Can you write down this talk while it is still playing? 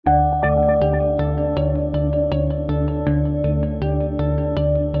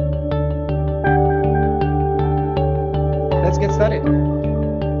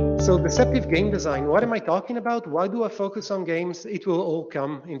right. So deceptive game design, what am I talking about? Why do I focus on games? It will all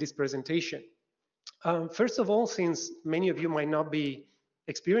come in this presentation. First of all, since many of you might not be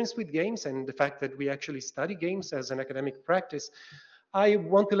experienced with games and the fact that we actually study games as an academic practice, I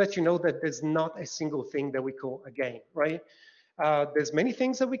want to let you know that there's not a single thing that we call a game, right? There's many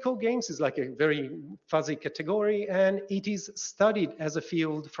things that we call games. It's like a very fuzzy category, and it is studied as a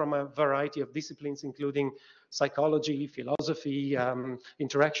field from a variety of disciplines, including psychology, philosophy,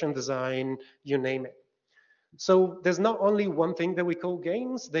 interaction design, you name it. So there's not only one thing that we call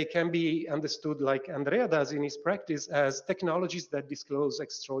games. They can be understood, like Andrea does in his practice, as technologies that disclose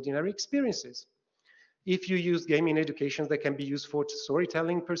extraordinary experiences. If you use game in education, they can be used for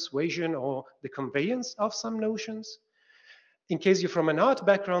storytelling, persuasion, or the conveyance of some notions. In case you're from an art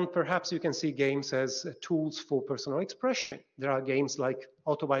background, perhaps you can see games as tools for personal expression. There are games like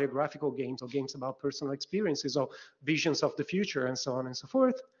autobiographical games or games about personal experiences or visions of the future and so on and so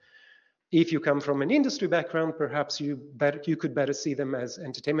forth. If you come from an industry background, perhaps you could better see them as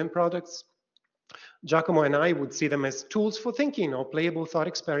entertainment products. Giacomo and I would see them as tools for thinking or playable thought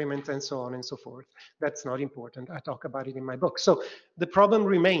experiments and so on and so forth. That's not important. I talk about it in my book. So the problem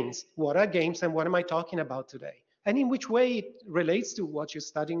remains, what are games and what am I talking about today? And in which way it relates to what you're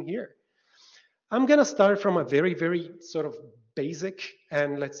studying here. I'm going to start from a very, very sort of basic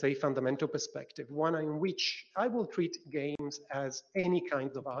and let's say fundamental perspective, one in which I will treat games as any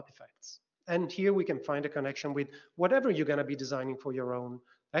kind of artifacts. And here we can find a connection with whatever you're going to be designing for your own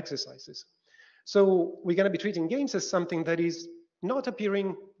exercises. So we're going to be treating games as something that is not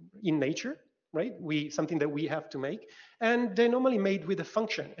appearing in nature, right? Something that we have to make. And they're normally made with a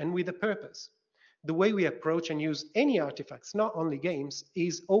function and with a purpose. The way we approach and use any artifacts, not only games,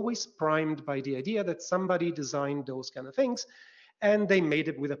 is always primed by the idea that somebody designed those kind of things and they made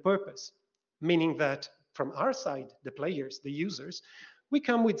it with a purpose. Meaning that from our side, the players, the users, we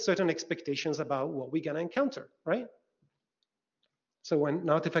come with certain expectations about what we're going to encounter, right? So an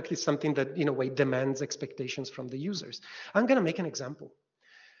artifact is something that, in a way, demands expectations from the users. I'm going to make an example.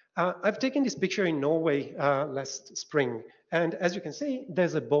 I've taken this picture in Norway last spring. And as you can see,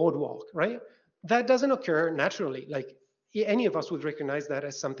 there's a boardwalk, right? That doesn't occur naturally. Like any of us would recognize that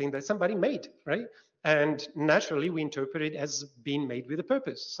as something that somebody made, right? And naturally, we interpret it as being made with a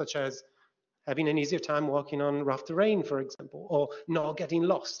purpose, such as having an easier time walking on rough terrain, for example, or not getting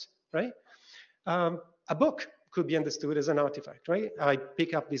lost, right? A book could be understood as an artifact, right? I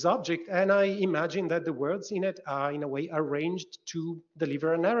pick up this object and I imagine that the words in it are in a way arranged to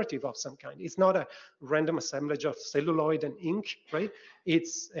deliver a narrative of some kind. It's not a random assemblage of celluloid and ink, right?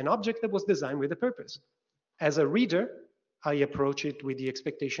 It's an object that was designed with a purpose. As a reader, I approach it with the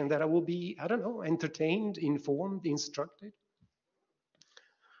expectation that I will be, I don't know, entertained, informed, instructed.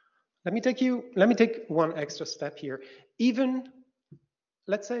 Let me take one extra step here. Even,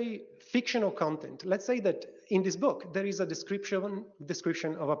 let's say, fictional content. Let's say that in this book, there is a description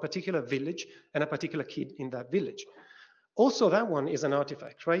of a particular village and a particular kid in that village. Also, that one is an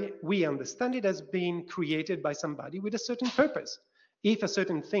artifact, right? We understand it as being created by somebody with a certain purpose. If a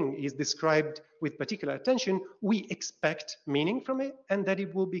certain thing is described with particular attention, we expect meaning from it and that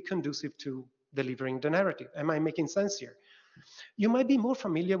it will be conducive to delivering the narrative. Am I making sense here? You might be more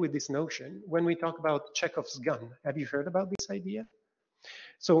familiar with this notion when we talk about Chekhov's gun. Have you heard about this idea?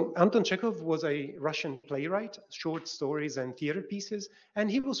 So Anton Chekhov was a Russian playwright, short stories and theater pieces, and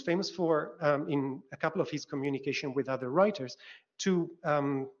he was famous for, in a couple of his communication with other writers, to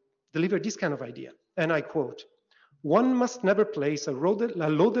deliver this kind of idea. And I quote, "One must never place a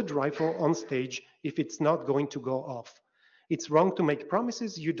loaded rifle on stage if it's not going to go off. It's wrong to make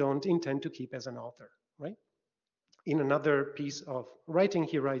promises you don't intend to keep as an author," right? In another piece of writing,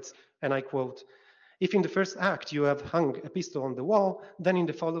 he writes, and I quote, "If in the first act you have hung a pistol on the wall, then in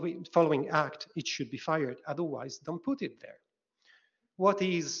the following act it should be fired. Otherwise, don't put it there." What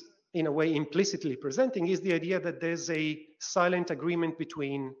he's, in a way, implicitly presenting is the idea that there's a silent agreement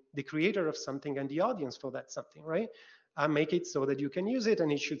between the creator of something and the audience for that something, right? I make it so that you can use it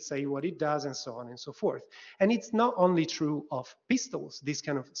and it should say what it does and so on and so forth. And it's not only true of pistols, this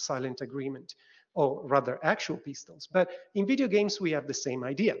kind of silent agreement, or rather actual pistols, but in video games we have the same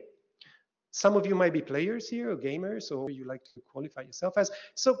idea. Some of you might be players here or gamers, or you like to qualify yourself as.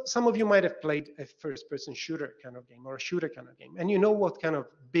 So some of you might have played a first-person shooter kind of game or a shooter kind of game. And you know what kind of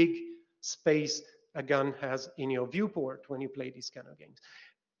big space a gun has in your viewport when you play these kind of games.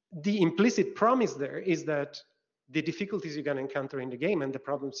 The implicit promise there is that the difficulties you're going to encounter in the game and the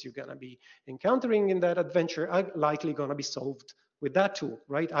problems you're going to be encountering in that adventure are likely going to be solved with that tool,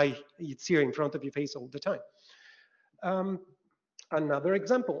 right? It's here in front of your face all the time. Another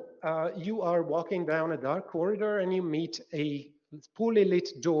example, you are walking down a dark corridor and you meet a poorly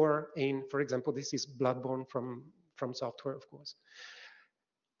lit door in, for example, this is Bloodborne from software, of course.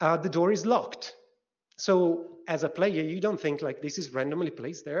 The door is locked. So as a player, you don't think like this is randomly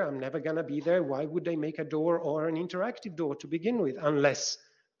placed there. I'm never gonna be there. Why would they make a door or an interactive door to begin with? Unless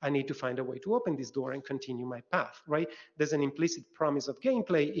I need to find a way to open this door and continue my path, right? There's an implicit promise of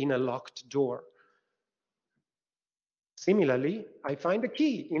gameplay in a locked door. Similarly, I find a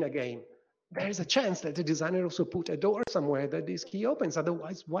key in a game. There's a chance that the designer also put a door somewhere that this key opens.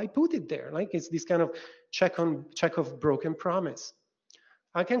 Otherwise, why put it there? Like it's this kind of check of broken promise.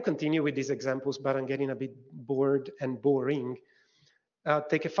 I can continue with these examples, but I'm getting a bit bored and boring.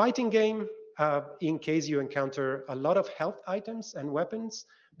 Take a fighting game. In case you encounter a lot of health items and weapons,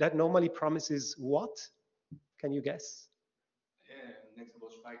 that normally promises what? Can you guess? Next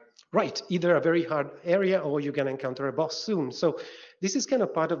boss fight. Right, either a very hard area or you're going to encounter a boss soon. So this is kind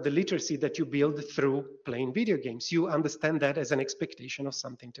of part of the literacy that you build through playing video games. You understand that as an expectation of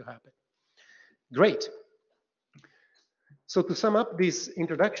something to happen. Great. So to sum up this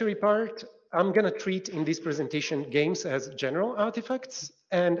introductory part, I'm going to treat in this presentation games as general artifacts,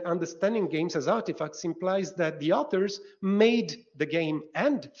 and understanding games as artifacts implies that the authors made the game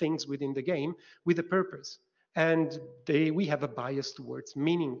and things within the game with a purpose. And we have a bias towards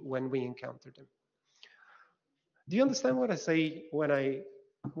meaning when we encounter them. Do you understand what I say when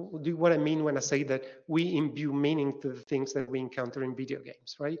what I mean when I say that we imbue meaning to the things that we encounter in video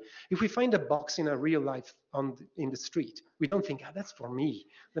games, right? If we find a box in a real life in the street, we don't think, ah, that's for me.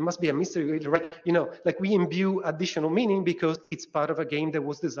 There must be a mystery, right? You know, like we imbue additional meaning because it's part of a game that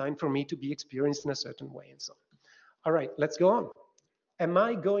was designed for me to be experienced in a certain way and so on. All right, let's go on. Am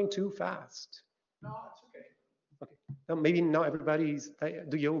I going too fast? No, it's okay. Okay, now, maybe not everybody's,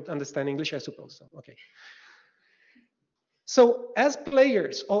 do you understand English? I suppose so, okay. So as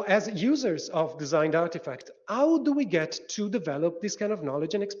players or as users of designed artifacts, how do we get to develop this kind of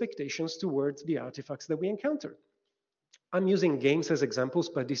knowledge and expectations towards the artifacts that we encounter? I'm using games as examples,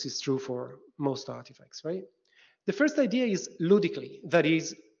 but this is true for most artifacts, right? The first idea is ludically, that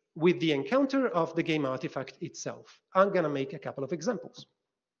is, with the encounter of the game artifact itself. I'm gonna make a couple of examples.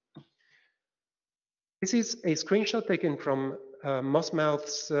 This is a screenshot taken from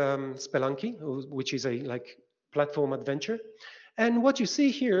Mossmouth's Spelunky, which is a platform adventure. And what you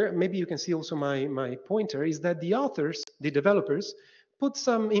see here, maybe you can see also my pointer, is that the authors, the developers, put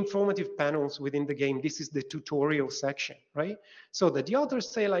some informative panels within the game. This is the tutorial section, right? So that the authors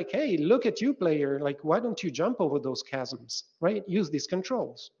say like, hey, look at you, player, like, why don't you jump over those chasms, right? Use these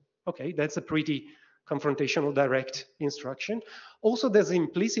controls. Okay, that's a pretty confrontational direct instruction. Also, there's an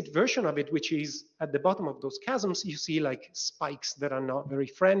implicit version of it, which is at the bottom of those chasms, you see like spikes that are not very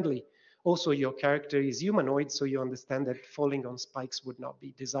friendly. Also, your character is humanoid, so you understand that falling on spikes would not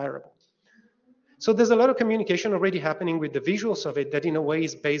be desirable. So there's a lot of communication already happening with the visuals of it that in a way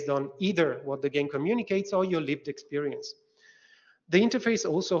is based on either what the game communicates or your lived experience. The interface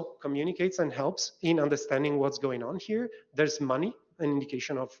also communicates and helps in understanding what's going on here. There's money, an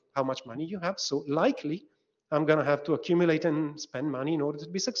indication of how much money you have. So likely, I'm gonna have to accumulate and spend money in order to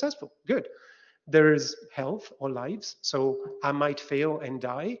be successful. Good. There is health or lives, so I might fail and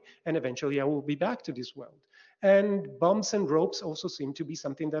die, and eventually I will be back to this world. And bombs and ropes also seem to be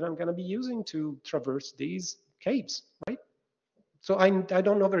something that I'm gonna be using to traverse these caves, right? So I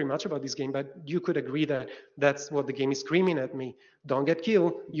don't know very much about this game, but you could agree that that's what the game is screaming at me. Don't get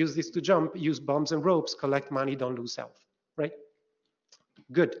killed, use this to jump, use bombs and ropes, collect money, don't lose health, right?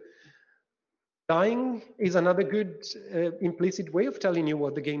 Good. Dying is another good implicit way of telling you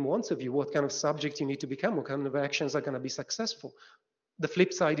what the game wants of you, what kind of subject you need to become, what kind of actions are gonna be successful. The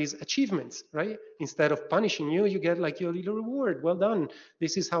flip side is achievements, right? Instead of punishing you, you get like your little reward. Well done.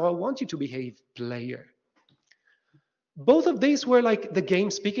 This is how I want you to behave, player. Both of these were like the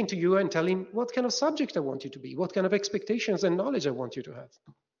game speaking to you and telling what kind of subject I want you to be, what kind of expectations and knowledge I want you to have.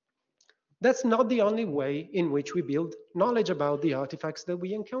 That's not the only way in which we build knowledge about the artifacts that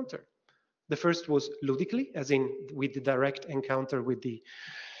we encounter. The first was ludically, as in with the direct encounter with the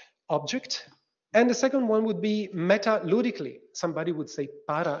object. And the second one would be meta-ludically. Somebody would say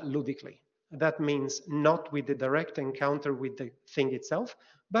para-ludically. That means not with the direct encounter with the thing itself,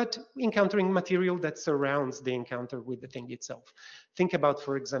 but encountering material that surrounds the encounter with the thing itself. Think about,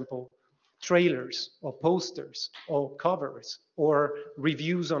 for example, trailers or posters or covers or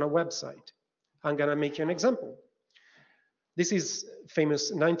reviews on a website. I'm gonna make you an example. This is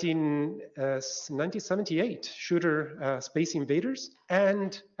famous 1978 shooter Space Invaders.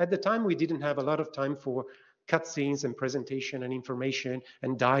 And at the time, we didn't have a lot of time for cutscenes and presentation and information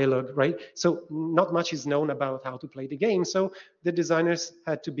and dialogue, right? So not much is known about how to play the game. So the designers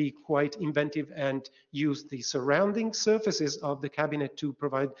had to be quite inventive and use the surrounding surfaces of the cabinet to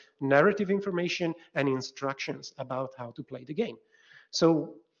provide narrative information and instructions about how to play the game.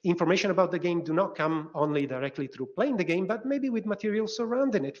 So information about the game do not come only directly through playing the game, but maybe with materials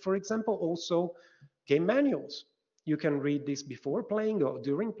surrounding it. For example, also game manuals. You can read this before playing or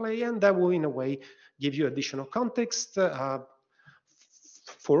during play, and that will, in a way, give you additional context,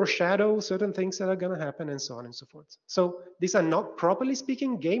 foreshadow certain things that are going to happen, and so on and so forth. So these are not, properly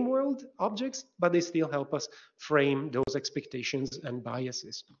speaking, game world objects, but they still help us frame those expectations and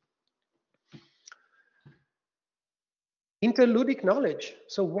biases. Interludic knowledge.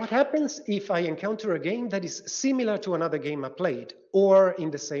 So what happens if I encounter a game that is similar to another game I played, or in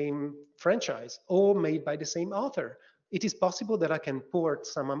the same franchise, or made by the same author? It is possible that I can port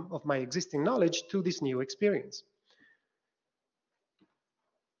some of my existing knowledge to this new experience.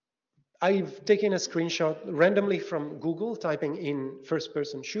 I've taken a screenshot randomly from Google, typing in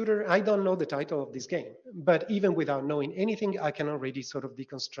first-person shooter. I don't know the title of this game, but even without knowing anything, I can already sort of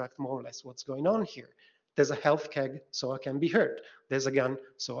deconstruct more or less what's going on here. There's a health keg, so I can be hurt. There's a gun,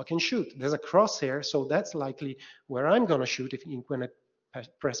 so I can shoot. There's a crosshair, so that's likely where I'm going to shoot when I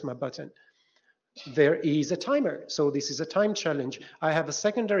press my button. There is a timer, so this is a time challenge. I have a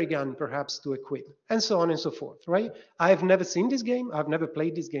secondary gun, perhaps, to equip, and so on and so forth, right? I've never seen this game, I've never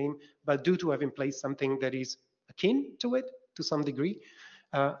played this game, but due to having played something that is akin to it, to some degree,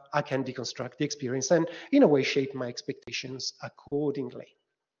 I can deconstruct the experience and, in a way, shape my expectations accordingly.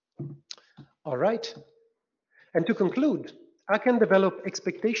 All right. And to conclude, I can develop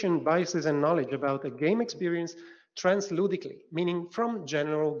expectation, biases, and knowledge about a game experience transludically, meaning from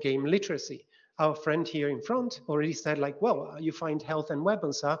general game literacy. Our friend here in front already said, like, well, you find health and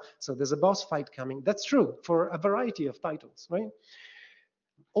weapons, huh? So there's a boss fight coming. That's true for a variety of titles, right?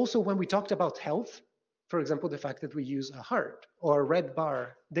 Also, when we talked about health, for example, the fact that we use a heart or a red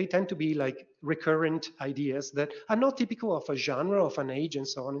bar, they tend to be like recurrent ideas that are not typical of a genre, of an age, and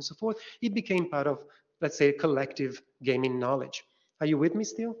so on and so forth. It became part of, let's say, collective gaming knowledge. Are you with me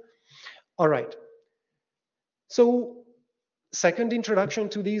still? All right. So, second introduction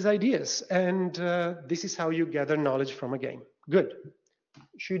to these ideas, and this is how you gather knowledge from a game. Good.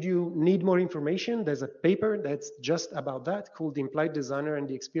 Should you need more information, there's a paper that's just about that called The Implied Designer and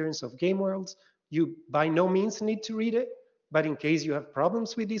the Experience of Game Worlds. You by no means need to read it, but in case you have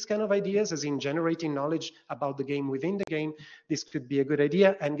problems with these kind of ideas, as in generating knowledge about the game within the game, this could be a good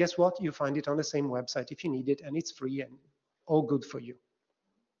idea. And guess what? You find it on the same website if you need it, and it's free and all good for you.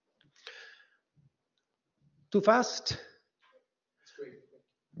 Too fast?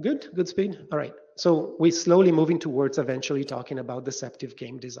 Good speed? All right. So we're slowly moving towards eventually talking about deceptive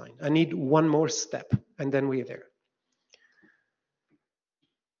game design. I need one more step, and then we're there.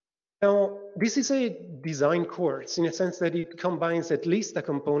 Now, this is a design course in a sense that it combines at least a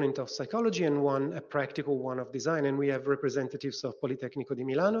component of psychology and a practical one of design. And we have representatives of Politecnico di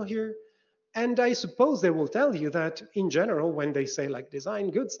Milano here. And I suppose they will tell you that in general, when they say like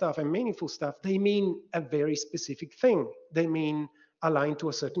design good stuff and meaningful stuff, they mean a very specific thing. They mean aligned to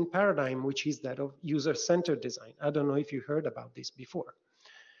a certain paradigm, which is that of user-centered design. I don't know if you heard about this before.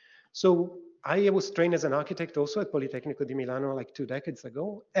 So I was trained as an architect also at Politecnico di Milano like 2 decades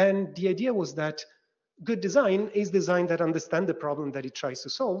ago. And the idea was that good design is design that understands the problem that it tries to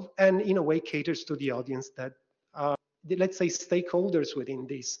solve and in a way caters to the audience that are, let's say, stakeholders within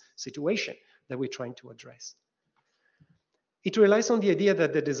this situation that we're trying to address. It relies on the idea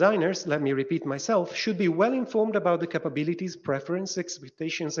that the designers, let me repeat myself, should be well informed about the capabilities, preferences,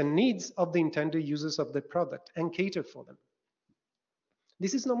 expectations, and needs of the intended users of the product and cater for them.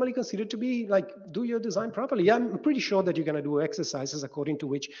 This is normally considered to be like, do your design properly. I'm pretty sure that you're going to do exercises according to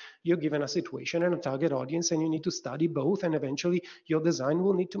which you're given a situation and a target audience, and you need to study both, and eventually your design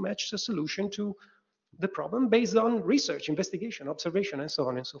will need to match the solution to the problem based on research, investigation, observation, and so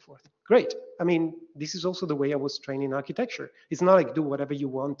on and so forth. Great. I mean, this is also the way I was trained in architecture. It's not like do whatever you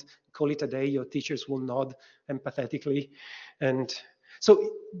want, call it a day, your teachers will nod empathetically. And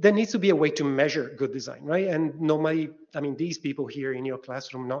so there needs to be a way to measure good design, right? And normally, I mean, these people here in your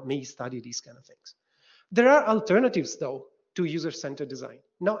classroom, not me, study these kind of things. There are alternatives, though, to user-centered design.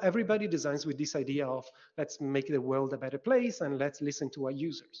 Not everybody designs with this idea of let's make the world a better place and let's listen to our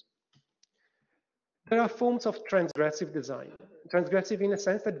users. There are forms of transgressive design. Transgressive in a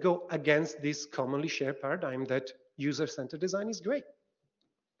sense that go against this commonly shared paradigm that user-centered design is great.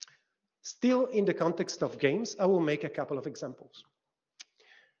 Still, in the context of games, I will make a couple of examples.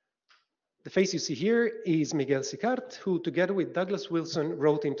 The face you see here is Miguel Sicart, who together with Douglas Wilson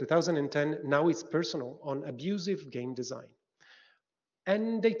wrote in 2010, Now It's Personal, on abusive game design.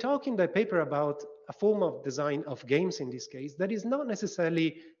 And they talk in their paper about a form of design of games in this case that is not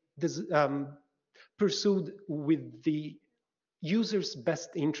necessarily pursued with the user's best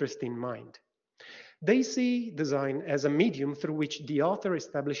interest in mind. They see design as a medium through which the author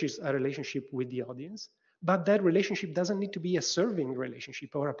establishes a relationship with the audience, but that relationship doesn't need to be a serving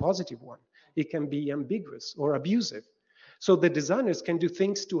relationship or a positive one. It can be ambiguous or abusive. So the designers can do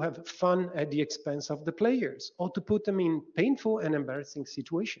things to have fun at the expense of the players or to put them in painful and embarrassing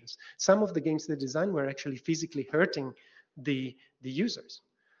situations. Some of the games they designed were actually physically hurting the users.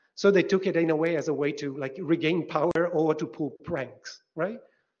 So they took it in a way as a way to like regain power or to pull pranks, right?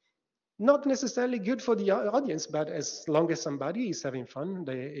 Not necessarily good for the audience, but as long as somebody is having fun,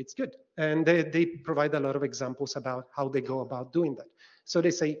 it's good. And they provide a lot of examples about how they go about doing that. So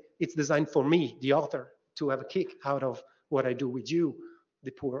they say, it's designed for me, the author, to have a kick out of what I do with you,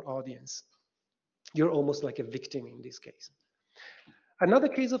 the poor audience. You're almost like a victim in this case. Another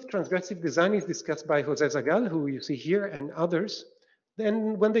case of transgressive design is discussed by Jose Zagal, who you see here, and others.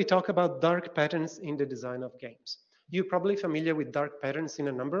 Then when they talk about dark patterns in the design of games. You're probably familiar with dark patterns in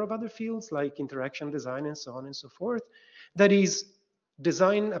a number of other fields like interaction design and so on and so forth. That is,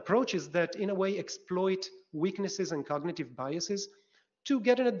 design approaches that in a way exploit weaknesses and cognitive biases to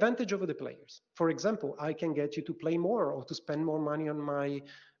get an advantage over the players. For example, I can get you to play more or to spend more money on my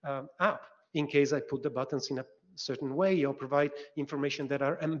app in case I put the buttons in a certain way or provide information that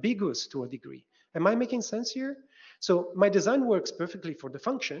are ambiguous to a degree. Am I making sense here? So my design works perfectly for the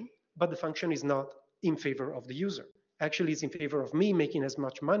function, but the function is not in favor of the user. Actually, it's in favor of me making as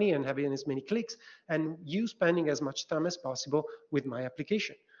much money and having as many clicks and you spending as much time as possible with my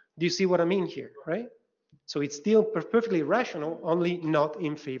application. Do you see what I mean here, right? So it's still perfectly rational, only not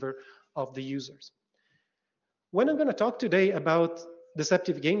in favor of the users. When I'm going to talk today about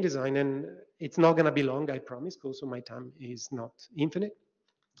deceptive game design, and it's not going to be long, I promise, also my time is not infinite.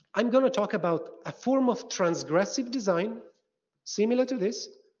 I'm going to talk about a form of transgressive design similar to this,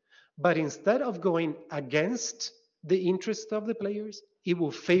 but instead of going against the interest of the players, it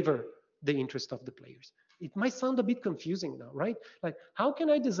will favor the interest of the players. It might sound a bit confusing now, right? Like, how can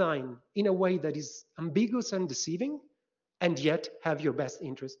I design in a way that is ambiguous and deceiving and yet have your best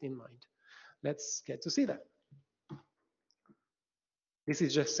interest in mind? Let's get to see that. This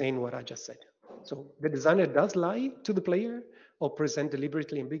is just saying what I just said. So the designer does lie to the player or present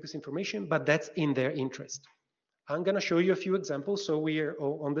deliberately ambiguous information, but that's in their interest. I'm going to show you a few examples so we are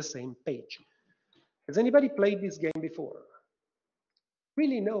all on the same page. Has anybody played this game before?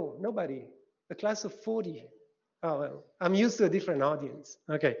 Really? No, nobody. A class of 40. Oh, well, I'm used to a different audience.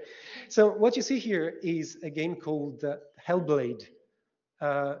 Okay. So what you see here is a game called Hellblade,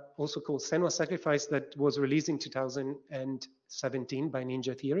 also called Senua's Sacrifice, that was released in 2017 by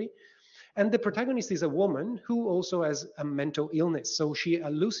Ninja Theory. And the protagonist is a woman who also has a mental illness. So she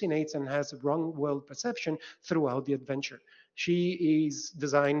hallucinates and has wrong world perception throughout the adventure. She is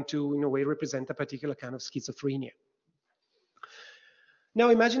designed to, in a way, represent a particular kind of schizophrenia. Now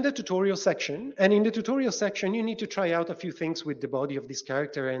imagine the tutorial section. And in the tutorial section, you need to try out a few things with the body of this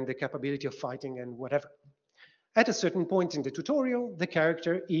character and the capability of fighting and whatever. At a certain point in the tutorial, the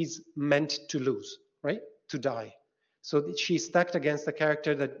character is meant to lose, right? To die. So she's stacked against a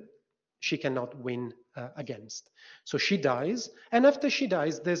character that she cannot win against. So she dies, and after she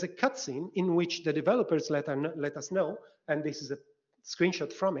dies, there's a cutscene in which the developers let us know, and this is a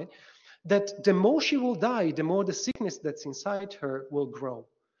screenshot from it, that the more she will die, the more the sickness that's inside her will grow.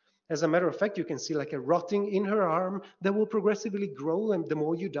 As a matter of fact, you can see like a rotting in her arm that will progressively grow, and the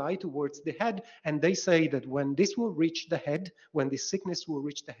more you die towards the head. And they say that when this will reach the head, when this sickness will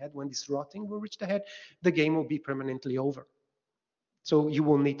reach the head, when this rotting will reach the head, the game will be permanently over. So you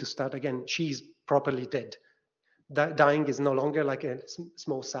will need to start again. She's properly dead. Dying is no longer like a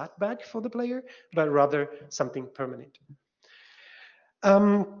small setback for the player, but rather something permanent.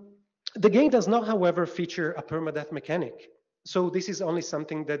 The game does not, however, feature a permadeath mechanic. So this is only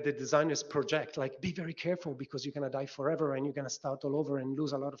something that the designers project, like be very careful because you're going to die forever and you're going to start all over and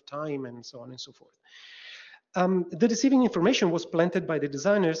lose a lot of time and so on and so forth. The deceiving information was planted by the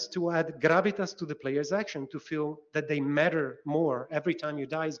designers to add gravitas to the player's action, to feel that they matter more. Every time you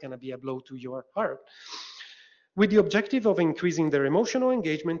die is going to be a blow to your heart, with the objective of increasing their emotional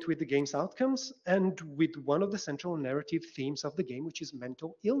engagement with the game's outcomes and with one of the central narrative themes of the game, which is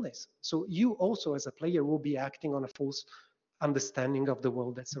mental illness. So you also, as a player, will be acting on a false understanding of the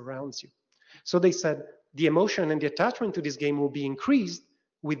world that surrounds you. So they said the emotion and the attachment to this game will be increased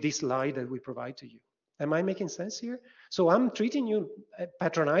with this lie that we provide to you. Am I making sense here? So I'm treating you,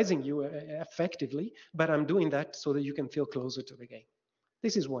 patronizing you effectively, but I'm doing that so that you can feel closer to the game.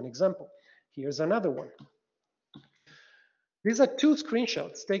 This is one example. Here's another one. These are two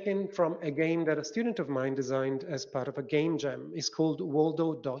screenshots taken from a game that a student of mine designed as part of a game jam. It's called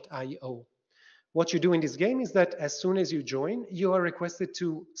Waldo.io. What you do in this game is that as soon as you join, you are requested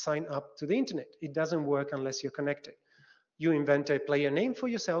to sign up to the internet. It doesn't work unless you're connected. You invent a player name for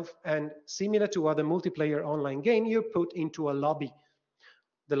yourself, and similar to other multiplayer online game, you're put into a lobby.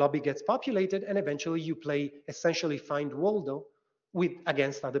 The lobby gets populated, and eventually you play essentially Find Waldo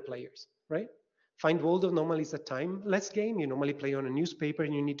against other players, right? Find Waldo normally is a timeless game. You normally play on a newspaper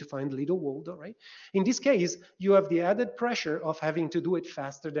and you need to find little Waldo, right? In this case, you have the added pressure of having to do it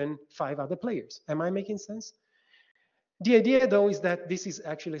faster than 5 other players. Am I making sense? The idea, though, is that this is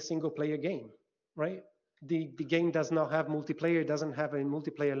actually a single player game, right? The game does not have multiplayer, doesn't have a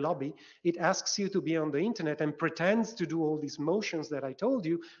multiplayer lobby. It asks you to be on the internet and pretends to do all these motions that I told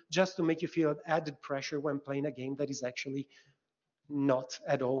you just to make you feel added pressure when playing a game that is actually not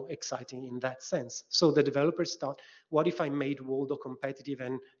at all exciting in that sense. So the developers thought, what if I made Waldo competitive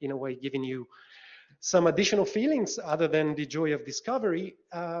and in a way giving you some additional feelings other than the joy of discovery,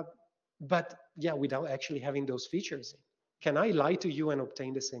 but yeah, without actually having those features. Can I lie to you and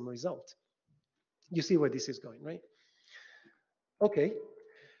obtain the same result? You see where this is going, right? Okay.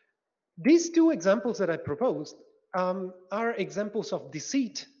 These two examples that I proposed are examples of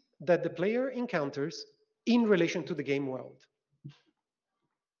deceit that the player encounters in relation to the game world.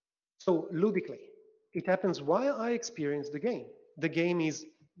 So ludically, it happens while I experience the game. The game is,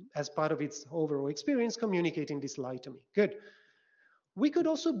 as part of its overall experience, communicating this lie to me. Good. We could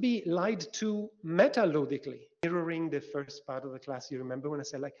also be lied to meta-ludically, mirroring the first part of the class. You remember when I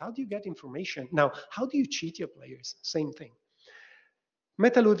said, like, how do you get information? Now, how do you cheat your players? Same thing.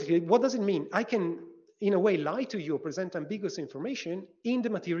 Meta-ludically, what does it mean? I can, in a way, lie to you or present ambiguous information in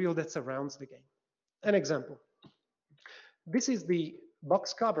the material that surrounds the game. An example. This is the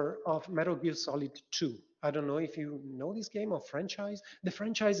box cover of Metal Gear Solid 2. I don't know if you know this game or franchise. The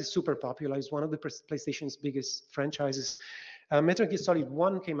franchise is super popular. It's one of the PlayStation's biggest franchises. Metal Gear Solid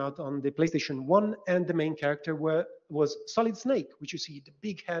 1 came out on the PlayStation 1, and the main character was Solid Snake, which you see the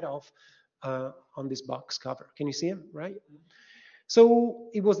big head of on this box cover. Can you see him, right? So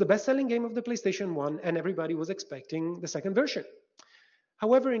it was the best-selling game of the PlayStation 1, and everybody was expecting the second version.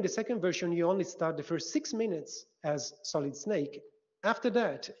 However, in the second version, you only start the first 6 minutes as Solid Snake. After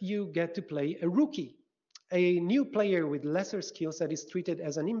that, you get to play a rookie, a new player with lesser skills that is treated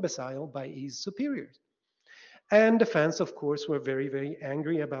as an imbecile by his superiors. And the fans, of course, were very, very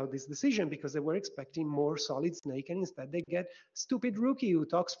angry about this decision because they were expecting more Solid Snake, and instead they get stupid rookie who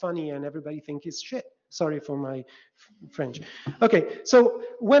talks funny and everybody thinks he's shit. Sorry for my French. Okay, so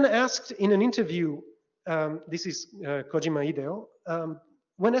when asked in an interview, this is Kojima Hideo,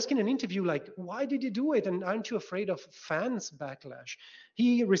 when asked in an interview, like, why did you do it? And aren't you afraid of fans' backlash?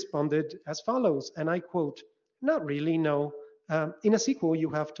 He responded as follows, and I quote, not really, no. In a sequel,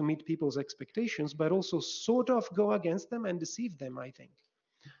 you have to meet people's expectations, but also sort of go against them and deceive them, I think.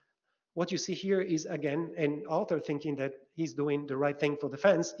 What you see here is, again, an author thinking that he's doing the right thing for the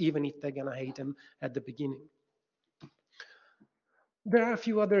fans, even if they're going to hate him at the beginning. There are a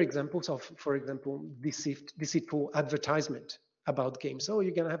few other examples of, for example, deceitful advertisement about games. Oh,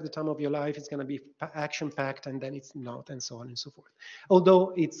 you're going to have the time of your life, it's going to be action-packed, and then it's not, and so on and so forth.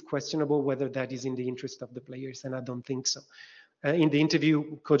 Although it's questionable whether that is in the interest of the players, and I don't think so. In the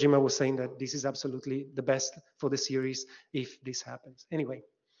interview, Kojima was saying that this is absolutely the best for the series if this happens. Anyway.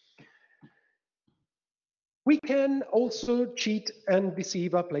 We can also cheat and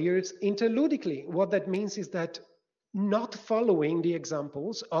deceive our players interludically. What that means is that not following the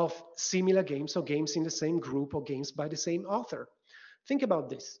examples of similar games or games in the same group or games by the same author. Think about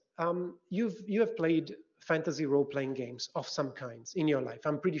this. You have played fantasy role-playing games of some kinds in your life.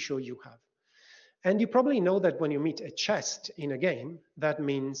 I'm pretty sure you have. And you probably know that when you meet a chest in a game, that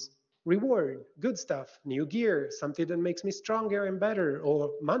means reward, good stuff, new gear, something that makes me stronger and better,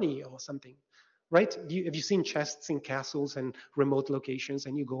 or money or something. Right? Have you seen chests in castles and remote locations,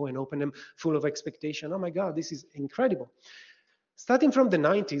 and you go and open them full of expectation? Oh my God, this is incredible. Starting from the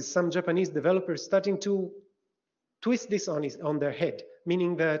 90s, some Japanese developers starting to twist this on their head,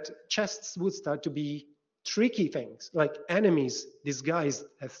 meaning that chests would start to be tricky things, like enemies disguised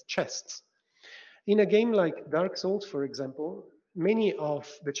as chests. In a game like Dark Souls, for example, many of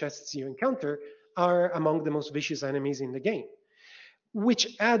the chests you encounter are among the most vicious enemies in the game,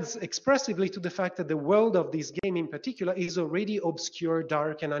 which adds expressively to the fact that the world of this game in particular is already obscure,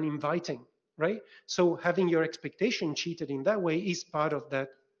 dark, and uninviting, right? So having your expectation cheated in that way is part of that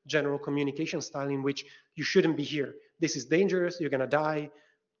general communication style in which you shouldn't be here. This is dangerous, you're gonna die.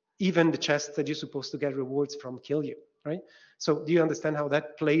 Even the chests that you're supposed to get rewards from kill you, right? So do you understand how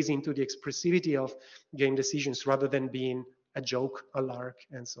that plays into the expressivity of game decisions rather than being a joke, a lark,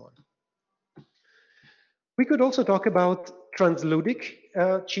 and so on? We could also talk about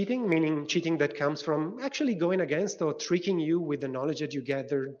transludic cheating, meaning cheating that comes from actually going against or tricking you with the knowledge that you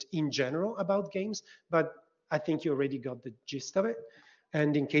gathered in general about games, but I think you already got the gist of it.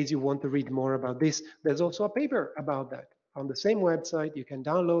 And in case you want to read more about this, there's also a paper about that on the same website. You can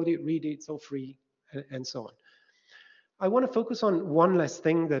download it, read it, it's all free, and so on. I want to focus on one last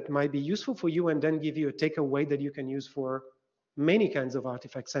thing that might be useful for you and then give you a takeaway that you can use for many kinds of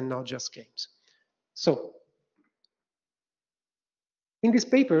artifacts and not just games. So in this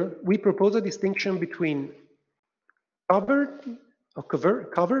paper, we propose a distinction between covert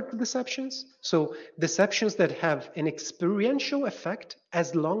deceptions, so deceptions that have an experiential effect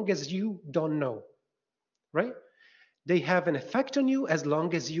as long as you don't know, right? They have an effect on you as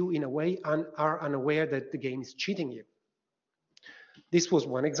long as you, in a way, are unaware that the game is cheating you. This was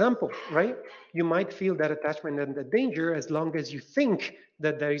one example, right? You might feel that attachment and the danger as long as you think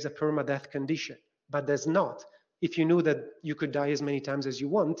that there is a permadeath condition, but there's not. If you knew that you could die as many times as you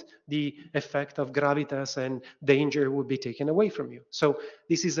want, the effect of gravitas and danger would be taken away from you. So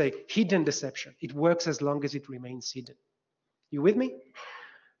this is a hidden deception. It works as long as it remains hidden. You with me?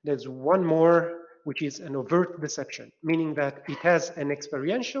 There's one more, which is an overt deception, meaning that it has an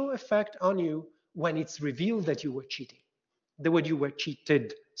experiential effect on you when it's revealed that you were cheating. The word you were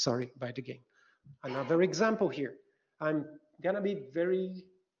cheated, sorry, by the game. Another example here. I'm gonna be very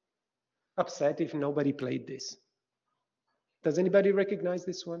upset if nobody played this. Does anybody recognize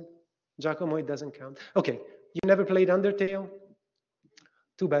this one? Giacomo, it doesn't count. Okay, you never played Undertale?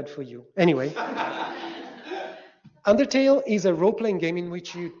 Too bad for you. Anyway, Undertale is a role-playing game in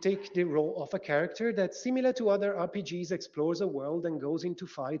which you take the role of a character that, similar to other RPGs, explores a world and goes into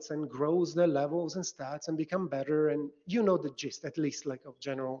fights and grows the levels and stats and become better. And you know the gist, at least, like of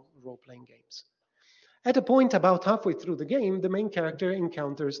general role-playing games. At a point about halfway through the game, the main character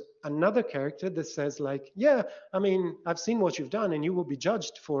encounters another character that says like, yeah, I mean, I've seen what you've done and you will be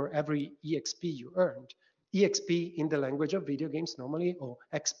judged for every EXP you earned. EXP in the language of video games normally, or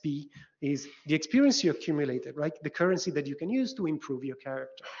XP, is the experience you accumulated, right? The currency that you can use to improve your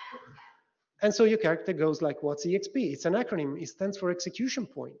character. And so your character goes like, what's EXP? It's an acronym. It stands for execution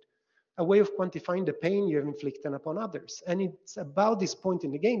point, a way of quantifying the pain you have inflicted upon others. And it's about this point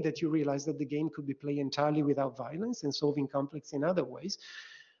in the game that you realize that the game could be played entirely without violence and solving conflicts in other ways.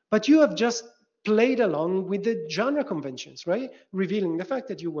 But you have just played along with the genre conventions, right? Revealing the fact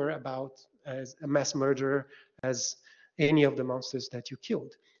that you were about as a mass murderer as any of the monsters that you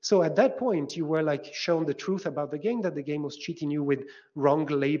killed. So at that point, you were like shown the truth about the game, that the game was cheating you with wrong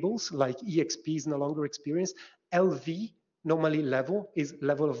labels, like EXP is no longer experience, LV, normally level, is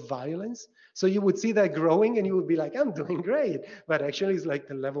level of violence. So you would see that growing and you would be like, I'm doing great. But actually it's like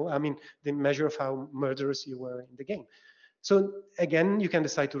the level, I mean, the measure of how murderous you were in the game. So again, you can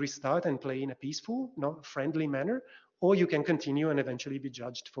decide to restart and play in a peaceful, not friendly manner, or you can continue and eventually be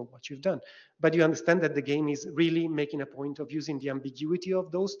judged for what you've done. But you understand that the game is really making a point of using the ambiguity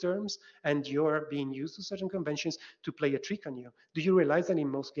of those terms, and you're being used to certain conventions to play a trick on you. Do you realize that in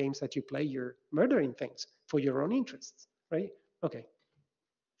most games that you play, you're murdering things for your own interests, right? Okay.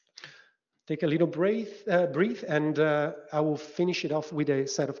 Take a little breathe, and I will finish it off with a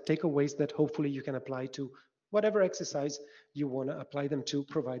set of takeaways that hopefully you can apply to whatever exercise you want to apply them to,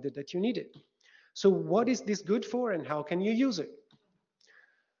 provided that you need it. So what is this good for and how can you use it?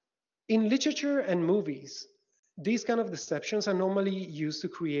 In literature and movies, these kind of deceptions are normally used to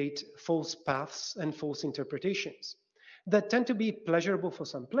create false paths and false interpretations that tend to be pleasurable for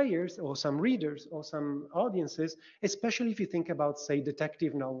some players or some readers or some audiences, especially if you think about, say,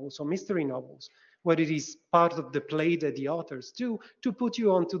 detective novels or mystery novels, where it is part of the play that the authors do to put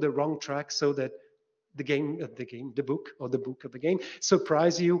you onto the wrong track so that the book of the game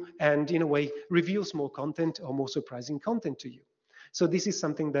surprise you and in a way reveals more content or more surprising content to you. So this is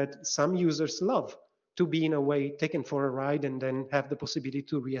something that some users love, to be in a way taken for a ride and then have the possibility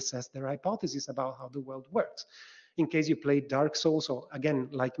to reassess their hypothesis about how the world works. In case you play Dark Souls, or again,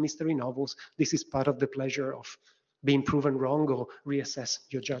 like mystery novels, this is part of the pleasure of being proven wrong or reassess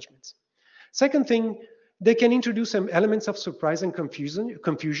your judgments. Second thing, they can introduce some elements of surprise and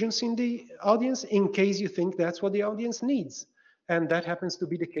confusions in the audience in case you think that's what the audience needs. And that happens to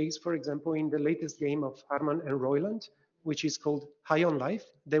be the case, for example, in the latest game of Harman and Roiland, which is called High on Life.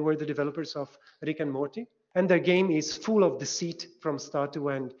 They were the developers of Rick and Morty. And their game is full of deceit from start to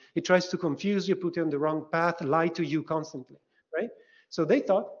end. It tries to confuse you, put you on the wrong path, lie to you constantly, right? So they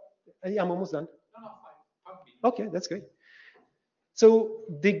thought, I'm almost done. No, no, fine. Okay, that's great. So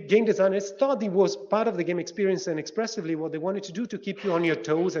the game designers thought it was part of the game experience and expressively what they wanted to do to keep you on your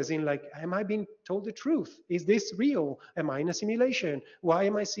toes, as in like, am I being told the truth? Is this real? Am I in a simulation? Why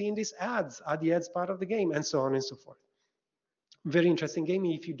am I seeing these ads? Are the ads part of the game? And so on and so forth. Very interesting game.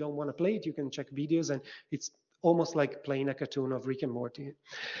 If you don't want to play it, you can check videos, and it's almost like playing a cartoon of Rick and Morty.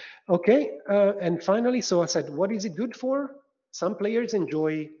 Okay, and finally, so I said, what is it good for? Some players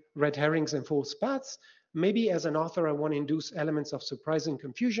enjoy red herrings and false paths. Maybe as an author, I want to induce elements of surprise and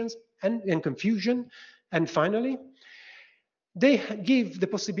confusion. And finally, they give the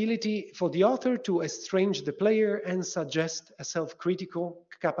possibility for the author to estrange the player and suggest a self-critical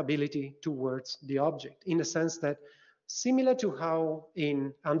capability towards the object, in the sense that similar to how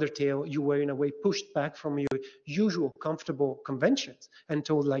in Undertale you were in a way pushed back from your usual comfortable conventions and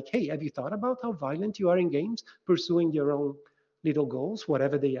told like, hey, have you thought about how violent you are in games pursuing your own little goals,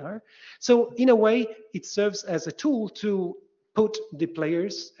 whatever they are? So in a way, it serves as a tool to put the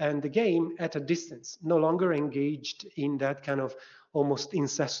players and the game at a distance, no longer engaged in that kind of almost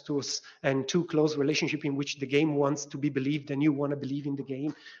incestuous and too close relationship in which the game wants to be believed and you want to believe in the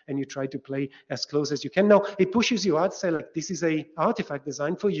game and you try to play as close as you can. No, it pushes you out, say like, this is a artifact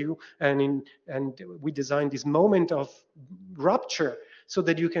designed for you, and we designed this moment of rupture so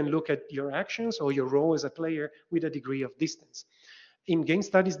that you can look at your actions or your role as a player with a degree of distance. In game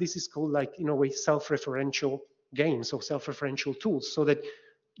studies, this is called like, in a way, self-referential games or self-referential tools, so that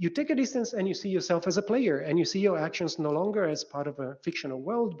you take a distance and you see yourself as a player and you see your actions no longer as part of a fictional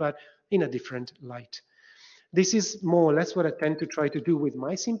world, but in a different light. This is more or less what I tend to try to do with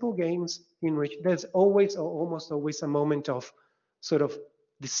my simple games, in which there's always or almost always a moment of sort of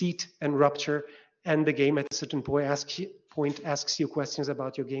deceit and rupture, and the game at a certain point asks you questions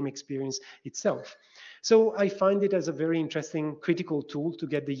about your game experience itself. So I find it as a very interesting critical tool to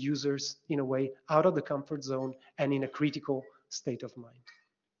get the users, in a way, out of the comfort zone and in a critical state of mind,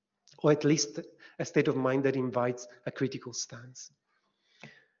 or at least a state of mind that invites a critical stance.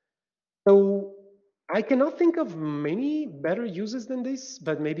 So I cannot think of many better uses than this,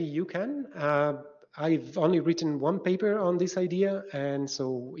 but maybe you can. I've only written one paper on this idea, and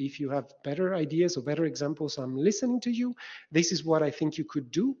so if you have better ideas or better examples, I'm listening to you. This is what I think you could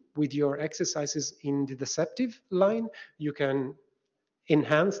do with your exercises in the deceptive line. You can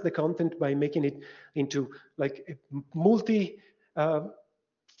enhance the content by making it into like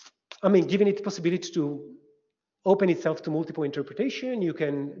a giving it the possibility to open itself to multiple interpretation. You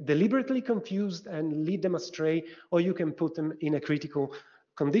can deliberately confuse and lead them astray, or you can put them in a critical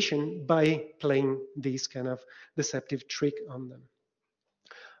condition by playing this kind of deceptive trick on them.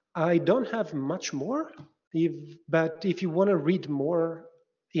 I don't have much more, but if you want to read more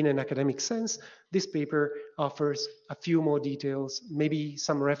in an academic sense, this paper offers a few more details, maybe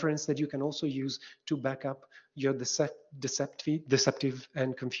some reference that you can also use to back up your deceptive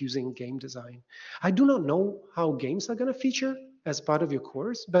and confusing game design. I do not know how games are going to feature as part of your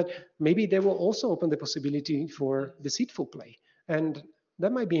course, but maybe they will also open the possibility for deceitful play. And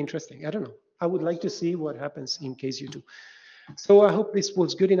that might be interesting. I don't know. I would like to see what happens in case you do. So I hope this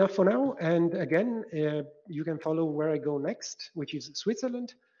was good enough for now. And again, you can follow where I go next, which is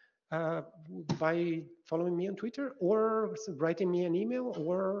Switzerland, by following me on Twitter or writing me an email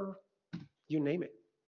or you name it.